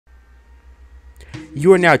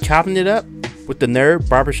You are now chopping it up with the Nerd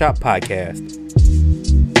Barbershop Podcast.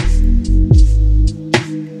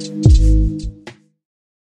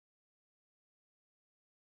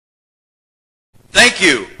 Thank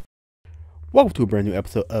you. Welcome to a brand new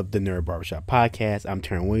episode of the Nerd Barbershop Podcast. I'm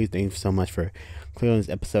Terrence Williams. Thank you so much for clicking on this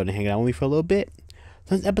episode and hanging out with me for a little bit.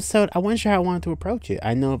 So this episode, I wasn't sure how I wanted to approach it.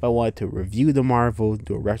 I know if I wanted to review the Marvels,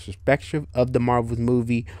 do a retrospective of the Marvels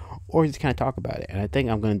movie, or just kind of talk about it. And I think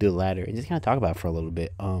I'm going to do the latter and just kind of talk about it for a little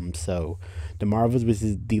bit. So the Marvels, which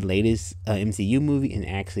is the latest MCU movie, and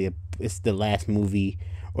actually it's the last movie,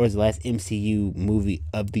 or it's the last MCU movie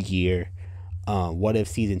of the year. What If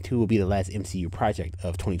Season 2 will be the last MCU project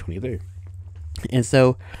of 2023. And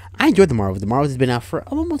so I enjoyed the Marvels. The Marvels has been out for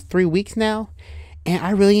almost 3 weeks now, and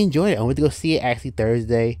I really enjoyed it. I went to go see it actually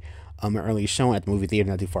Thursday, an early showing at the movie theater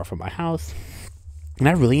not too far from my house, and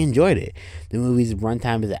I really enjoyed it. The movie's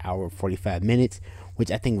runtime is an hour and 45 minutes,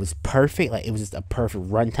 which I think was perfect. Like, it was just a perfect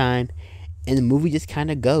runtime, and the movie just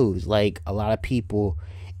kind of goes. Like, a lot of people,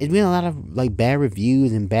 it's been a lot of like bad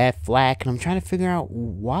reviews and bad flack, and I'm trying to figure out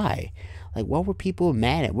why. Like, what were people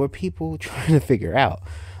mad at? What were people trying to figure out?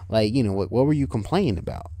 Like, you know, what were you complaining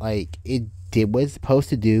about? Like, it did what it's supposed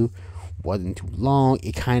to do. Wasn't too long.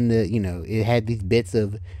 It kind of, you know, it had these bits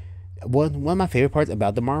of... One of my favorite parts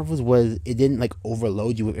about the Marvels was it didn't, like,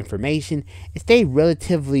 overload you with information. It stayed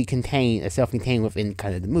relatively contained, self-contained within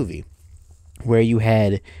kind of the movie. Where you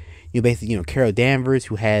had, basically, you know, Carol Danvers,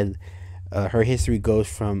 who had... her history goes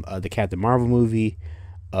from the Captain Marvel movie,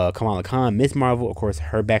 Kamala Khan, Miss Marvel. Of course,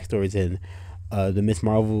 her backstory is in the Miss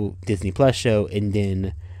Marvel Disney Plus show, and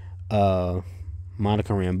then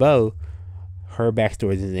Monica Rambeau, her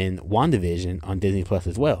backstory is in WandaVision on Disney Plus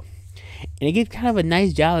as well. And it gives kind of a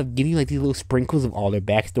nice job of giving you like these little sprinkles of all their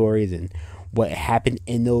backstories and what happened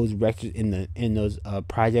in those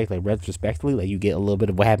projects, like retrospectively. Like, you get a little bit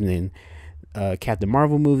of what happened in Captain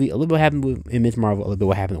Marvel movie, a little bit what happened in Miss Marvel, a little bit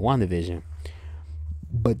what happened in WandaVision.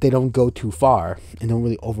 But they don't go too far and don't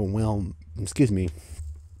really overwhelm the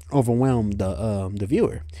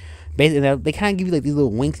viewer. Basically, they kind of give you like these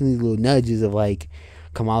little winks and these little nudges of, like,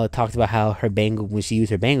 Kamala talks about how her bangle, when she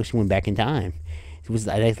used her bangle, she went back in time. It was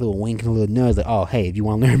a nice little wink and a little nudge, like, oh, hey, if you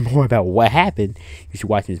want to learn more about what happened, you should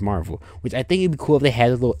watch Miss Marvel. Which I think it'd be cool if they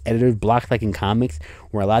had those little editor's blocks like in comics,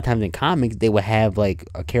 where a lot of times in comics, they would have, like,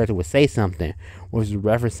 a character would say something, or just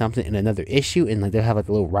reference something in another issue, and, like, they'll have, like,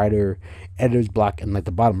 a little writer editor's block in, like,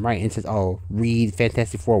 the bottom right, and it says, oh, read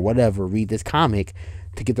Fantastic Four, whatever, read this comic,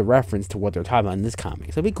 to get the reference to what they're talking about in this comic.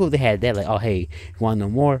 So it'd be cool if they had that, like, oh, hey, if you want to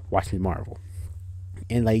know more, watch Miss Marvel.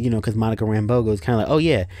 And, like, you know, because Monica Rambeau goes kind of like, oh,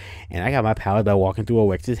 yeah, and I got my power by walking through a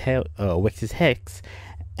Wex's Hex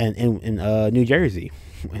in New Jersey,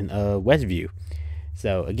 in Westview.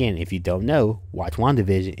 So, again, if you don't know, watch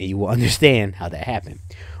WandaVision, and you will understand how that happened.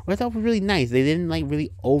 What I thought was really nice, they didn't, like,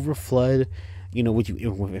 really overflood, you know, with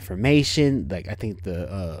information. Like, I think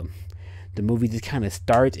the movie just kind of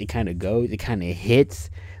starts, it kind of goes, it kind of hits.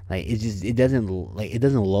 Like, it doesn't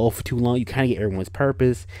lull for too long. You kind of get everyone's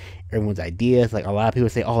purpose, everyone's ideas. Like, a lot of people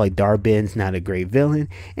say, oh, like, Dar-Ben's not a great villain,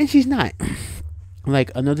 and she's not.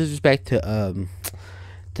 Like, no disrespect to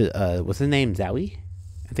what's her name, Zoe,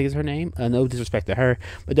 I think is her name. No disrespect to her,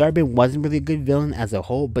 but Dar-Ben wasn't really a good villain as a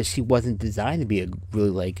whole. But she wasn't designed to be a really,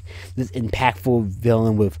 like, this impactful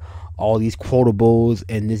villain with all these quotables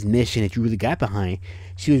and this mission that you really got behind.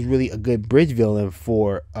 She was really a good bridge villain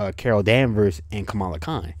for Carol Danvers and Kamala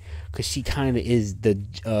Khan, because she kind of is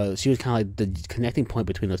she was kind of like the connecting point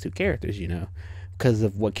between those two characters, you know, because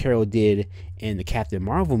of what Carol did in the Captain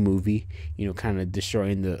Marvel movie, you know, kind of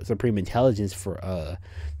destroying the Supreme Intelligence for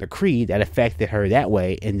the Kree. That affected her that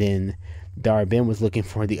way. And then Dar-Ben was looking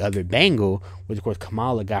for the other bangle, which of course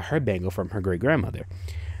Kamala got her bangle from her great grandmother.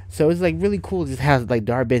 So it's like really cool just how, like,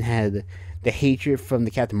 Dar-Ben had the hatred from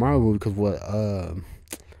the Captain Marvel movie because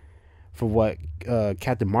what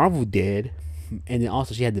Captain Marvel did, and then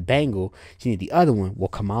also she had the bangle, she needed the other one. Well,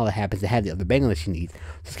 Kamala happens to have the other bangle that she needs. So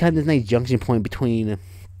it's kind of this nice junction point between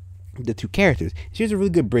the two characters. She was a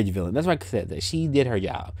really good bridge villain. That's why I said that she did her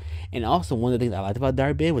job. And also, one of the things I liked about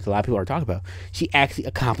Dar-Ben, which a lot of people are talking about, she actually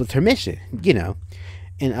accomplished her mission, you know.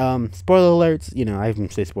 And spoiler alerts, you know, I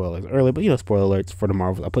didn't say spoilers earlier, but, you know, spoiler alerts for the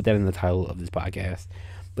Marvels. I'll put that in the title of this podcast.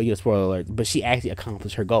 But, you know, spoiler alert. But she actually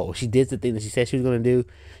accomplished her goal. She did the thing that she said she was going to do.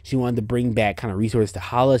 She wanted to bring back kind of resources to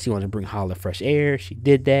Hala. She wanted to bring Hala fresh air. She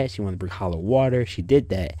did that. She wanted to bring Hala water. She did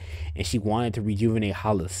that. And she wanted to rejuvenate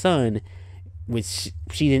Hala's son, which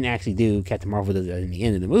she didn't actually do. Captain Marvel does that in the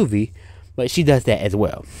end of the movie. But she does that as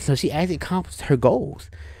well. So she actually accomplished her goals.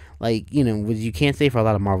 Like, you know, which you can't say for a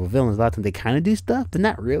lot of Marvel villains. A lot of times they kind of do stuff, but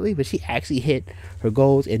not really. But she actually hit her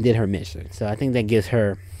goals and did her mission. So I think that gives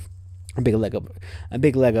her a big leg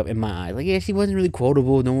up in my eyes. Like, yeah, she wasn't really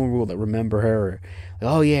quotable. No one will remember her. Or,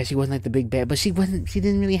 like, oh yeah, she wasn't like the big bad, but she wasn't. She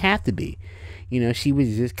didn't really have to be. She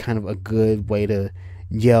was just kind of a good way to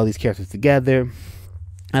gel these characters together.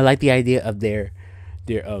 I like the idea of their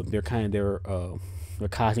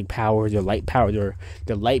cosmic powers, their light powers,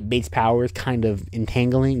 their light based powers kind of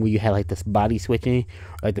entangling, where you had like this body switching,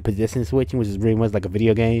 like the position switching, which is very much like a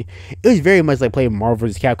video game. It was very much like playing Marvel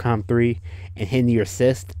vs. Capcom 3 and hitting your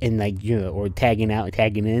assist and or tagging out and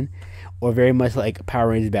tagging in, or very much like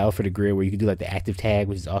Power Rangers Battle for the Grid, where you can do like the active tag,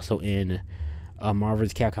 which is also in Marvel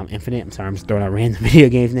vs. Capcom Infinite. I'm sorry, I'm just throwing out random video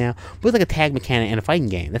games now. But it's like a tag mechanic and a fighting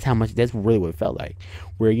game. That's really what it felt like.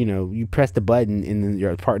 Where, you press the button and then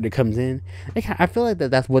your partner comes in. I feel like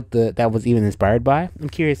that's what that was even inspired by. I'm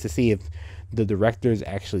curious to see if the directors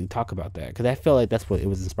actually talk about that. Because I feel like that's what it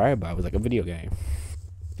was inspired by. It was like a video game.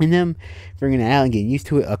 And them figuring it out and getting used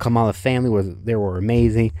to it. Kamala's family were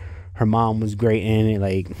amazing. Her mom was great in it.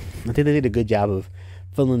 Like, I think they did a good job of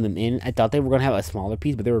filling them in. I thought they were going to have a smaller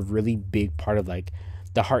piece, but they were a really big part of like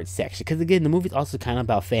the heart section. Because again, the movie's also kind of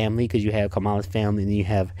about family, because you have Kamala's family and then you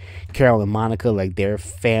have Carol and Monica, like their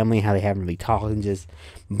family, how they haven't really talked and just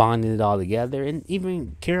bonding it all together. And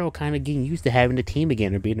even Carol kind of getting used to having a team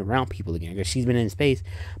again or being around people again, because she's been in space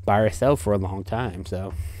by herself for a long time.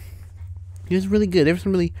 So it was really good. There were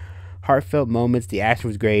some really heartfelt moments. The action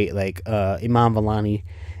was great. Like Iman Vellani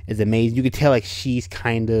is amazing. You could tell like she's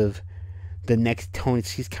kind of the next Tony.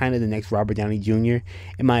 She's kind of the next Robert Downey Jr.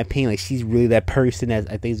 in my opinion. Like, she's really that person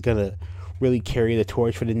that I think is gonna really carry the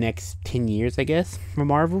torch for the next 10 years, I guess, for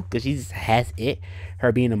Marvel, because she just has it.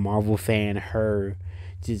 Her being a Marvel fan, her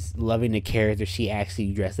just loving the character. She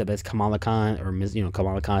actually dressed up as Kamala Khan, or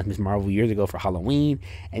Kamala Khan's Miss Marvel years ago for Halloween,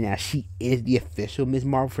 and now she is the official Miss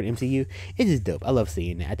Marvel for the MCU. It's just dope. I love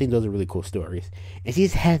seeing that. I think those are really cool stories, and she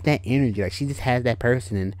just has that energy. Like, she just has that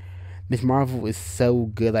person, and Miss Marvel is so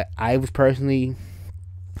good. Like, I was personally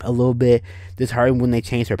a little bit disheartened when they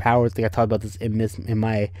changed her powers. I think I talked about this in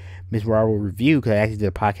my Miss Marvel review, because I actually did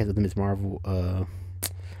a podcast of the Miss Marvel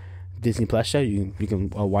Disney Plus show. You can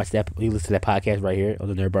watch that. You listen to that podcast right here on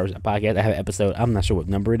the Nerd Barbershop Podcast. I have an episode. I'm not sure what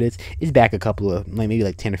number it is. It's back a couple of maybe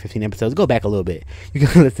like 10 or 15 episodes. Go back a little bit. You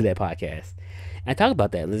can listen to that podcast. And I talk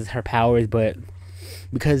about that. This is her powers, but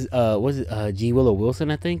because G. Willow Wilson,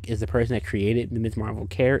 I think, is the person that created the Miss Marvel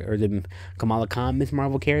character, or the Kamala Khan Miss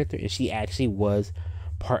Marvel character, and she actually was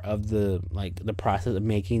part of the process of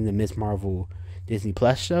making the Miss Marvel Disney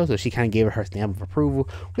Plus show. So she kind of gave her stamp of approval,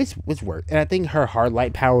 which worked. And I think her hard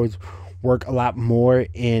light powers work a lot more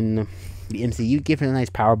in the MCU. Give her a nice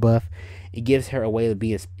power buff. It gives her a way to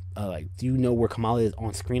be where Kamala is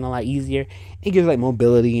on screen a lot easier. It gives like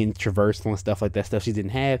mobility and traversal and stuff like that, stuff she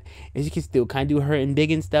didn't have, and she can still kind of do her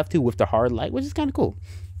embiggen stuff too with the hard light, which is kind of cool.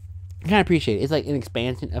 I kind of appreciate it. It's like an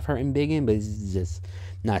expansion of her embiggen, but it's just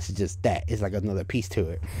not just that. It's like another piece to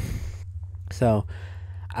it. So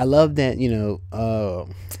I love that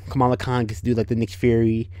Kamala Khan gets to do like the Nick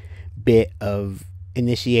Fury bit of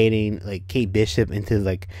initiating like Kate Bishop into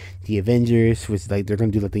like the Avengers, which like they're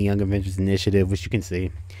gonna do like the Young Avengers initiative, which you can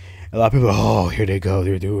see a lot of people, oh, here they go,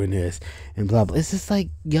 they're doing this and blah blah. It's just like,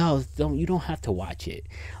 yo, you don't have to watch it.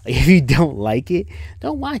 Like, if you don't like it,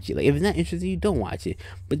 don't watch it. Like, if it's not interesting, you don't watch it.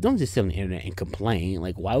 But don't just sit on the internet and complain.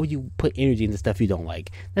 Like, why would you put energy into stuff you don't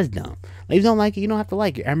like? That's dumb. Like, if you don't like it, you don't have to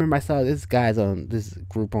like it. I remember I saw this guys on this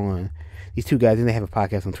group on these two guys, and they have a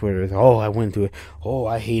podcast on Twitter. It's, oh, I went to it. Oh,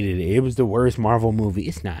 I hated it. It was the worst Marvel movie.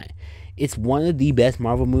 It's not. It's one of the best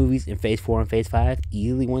Marvel movies in Phase 4 and Phase 5.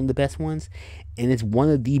 Easily one of the best ones. And it's one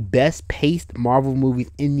of the best paced Marvel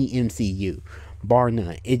movies in the MCU. Bar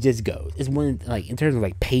none. It just goes. It's one, like, in terms of,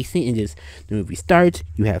 like, pacing, and just the movie starts,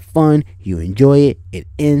 you have fun, you enjoy it, it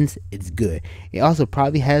ends, it's good. It also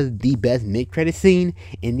probably has the best mid-credit scene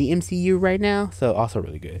in the MCU right now. So, also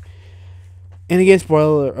really good. And again,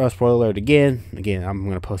 spoiler alert again. Again, I'm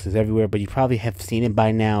going to post this everywhere, but you probably have seen it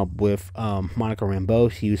by now with Monica Rambeau.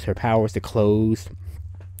 She used her powers to close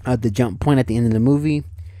the jump point at the end of the movie,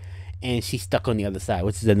 and she's stuck on the other side,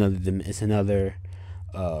 which is another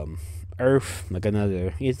Earth,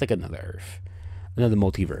 it's like another Earth, another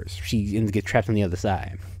multiverse. She gets trapped on the other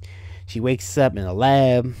side. She wakes up in a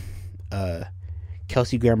lab.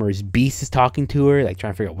 Kelsey Grammer's Beast is talking to her, like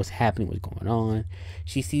trying to figure out what's happening, what's going on.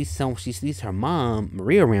 She sees her mom,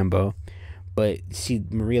 Maria Rambeau, but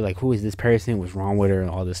Maria, like, who is this person? What's wrong with her and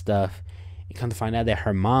all this stuff? And come to find out that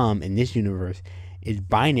her mom in this universe is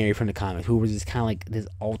binary from the comics, who was just kind of like this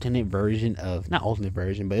alternate version of, not alternate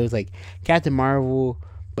version, but it was like Captain Marvel,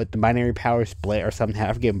 but the binary power split or something.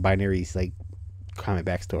 I forget binary's like comic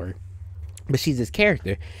backstory. But she's this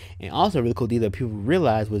character. And also a really cool deal that people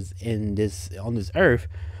realized was on this Earth,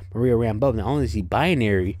 Maria Rambeau. Not only is she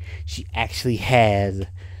binary, she actually has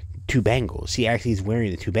two bangles. She actually is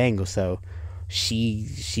wearing the two bangles, so she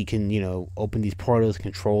can, you know, open these portals,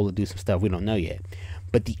 control, and do some stuff we don't know yet.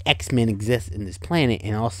 But the X-Men exist in this planet,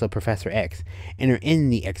 and also Professor X, and they're in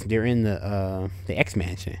the X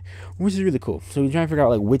Mansion, which is really cool. So we're trying to figure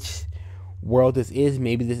out like which world this is.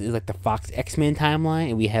 Maybe this is like the Fox X-Men timeline,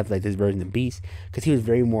 and we have like this version of Beast, because he was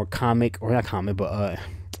very more comic, or not comic, but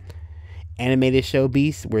animated show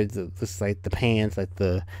Beast, where it's like the pants, like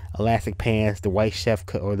the elastic pants, the white chef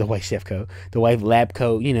coat, or the white lab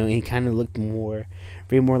coat, you know, and he kind of looked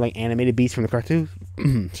very more like animated Beast from the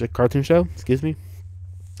cartoon show. Excuse me.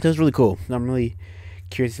 So it's really cool. I'm really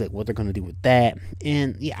curious like what they're gonna do with that.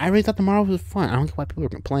 And yeah, I really thought the Marvel was fun. I don't get why people are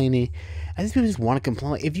complaining. I think people just want to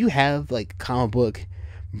complain. Like, if you have like comic book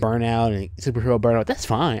burnout and superhero burnout, that's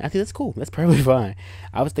fine. I think that's cool. That's perfectly fine.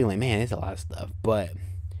 I was thinking like, man, there's a lot of stuff, but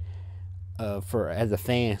for as a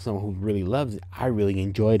fan, someone who really loves it, I really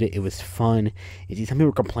enjoyed it. It was fun. You see, some people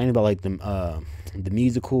were complaining about like the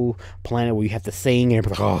musical Planet where you have to sing, and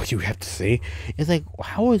everybody's like, oh, you have to sing. It's like,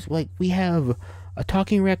 how is, like, we have a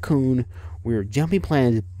talking raccoon, we're jumping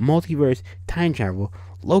planets, multiverse, time travel.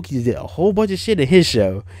 Loki did a whole bunch of shit in his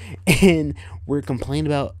show, and we're complaining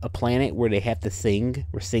about a planet where they have to sing.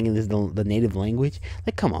 We're singing the native language.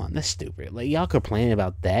 Like, come on, that's stupid. Like, y'all complaining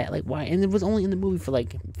about that? Like, why? And it was only in the movie for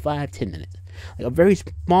like 5-10 minutes. Like, a very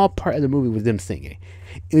small part of the movie was them singing.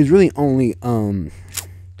 It was really only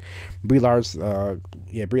Brie Larson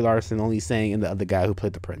only sang, and the other guy who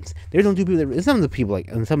played the prince. There's only two people that, and some of the people, like,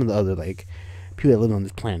 and some of the other like people that live on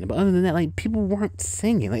this planet. But other than that, like, people weren't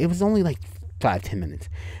singing. Like, it was only like 5-10 minutes.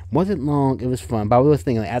 Wasn't long. It was fun. But I was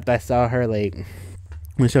thinking, like, after I saw her, like,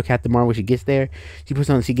 when the show Captain Marvel, when she gets there,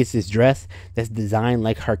 she gets this dress that's designed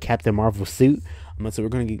like her Captain Marvel suit. So we're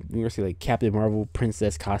gonna see like Captain Marvel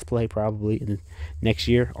princess cosplay probably in the next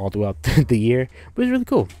year, all throughout the year. But it was really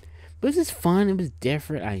cool. But it was just fun. It was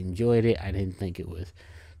different. I enjoyed it. I didn't think it was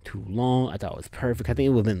too long. I thought it was perfect. I think it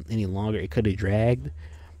would have been any longer, it could have dragged.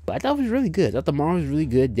 But I thought it was really good. I thought the Marvel was really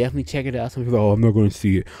good. Definitely check it out. Some people are like, oh, I'm not going to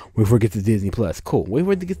see it. Wait for it gets to Disney Plus. Cool. Wait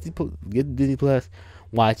for it to get to Disney Plus.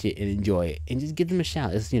 Watch it and enjoy it. And just give them a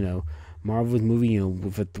shout. It's, you know, Marvel's movie, you know,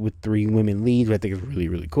 with 3 women leads, which I think is really,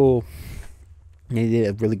 really cool. And they did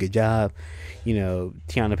a really good job. You know,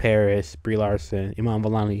 Tiana Paris, Brie Larson, Iman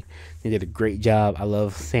Vellani, they did a great job. I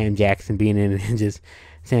love Sam Jackson being in it, and just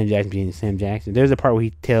Sam Jackson being Sam Jackson. There's a part where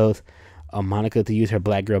he tells Monica to use her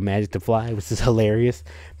black girl magic to fly, which is hilarious.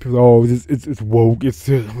 People go, oh, it's woke.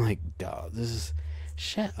 I'm like, dog, this is,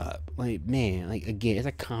 shut up. Like, man, like, again, it's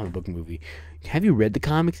a comic book movie. Have you read the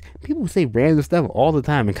comics? People say random stuff all the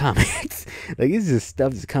time in comics. Like, it's just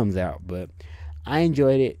stuff that comes out. But I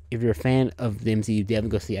enjoyed it. If you're a fan of the MCU, definitely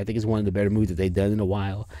go see it. I think it's one of the better movies that they've done in a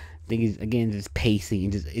while. I think it's, again, just pacing,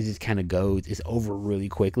 and it just kind of goes. It's over really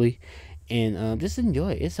quickly. And just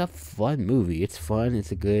enjoy it. It's a fun movie. It's fun.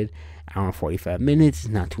 It's a good hour and 45 minutes.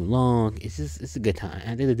 It's not too long. It's a good time.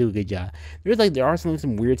 I think they do a good job. There are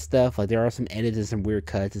some weird stuff. Like, there are some edits and some weird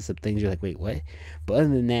cuts and some things you're like, wait, what? But other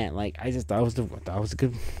than that, like, I just thought it was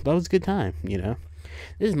a good time. You know,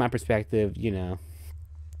 this is my perspective. You know,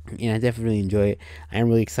 and I definitely enjoy it. I am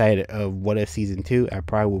really excited of What If Season 2. I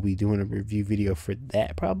probably will be doing a review video for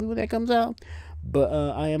that probably when that comes out. But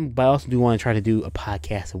I also do want to try to do a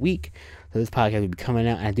podcast a week. So this podcast will be coming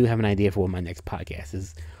out. I do have an idea for what my next podcast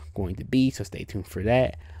is going to be, so stay tuned for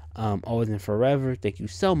that. Always and forever, thank you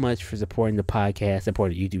so much for supporting the podcast,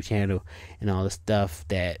 supporting the YouTube channel, and all the stuff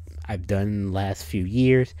that I've done in the last few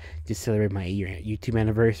years to celebrate my 8-year YouTube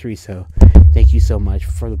anniversary. So thank you so much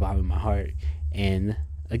from the bottom of my heart. And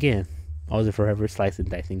again, always and forever, slicing,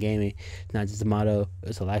 dicing gaming. It's not just a motto,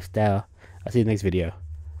 it's a lifestyle. I'll see you in the next video.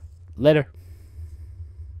 Later.